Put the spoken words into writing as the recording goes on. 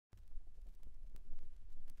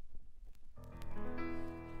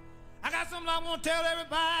something I want to tell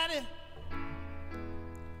everybody.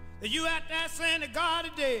 That you out there saying that God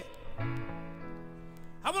is dead.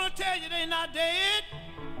 I want to tell you they're not dead,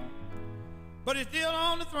 but he's still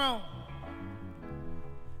on the throne.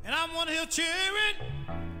 And I'm one here cheering,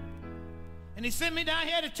 and he sent me down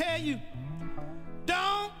here to tell you,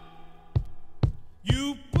 don't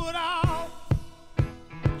you put off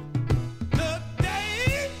the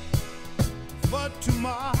day for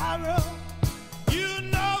tomorrow.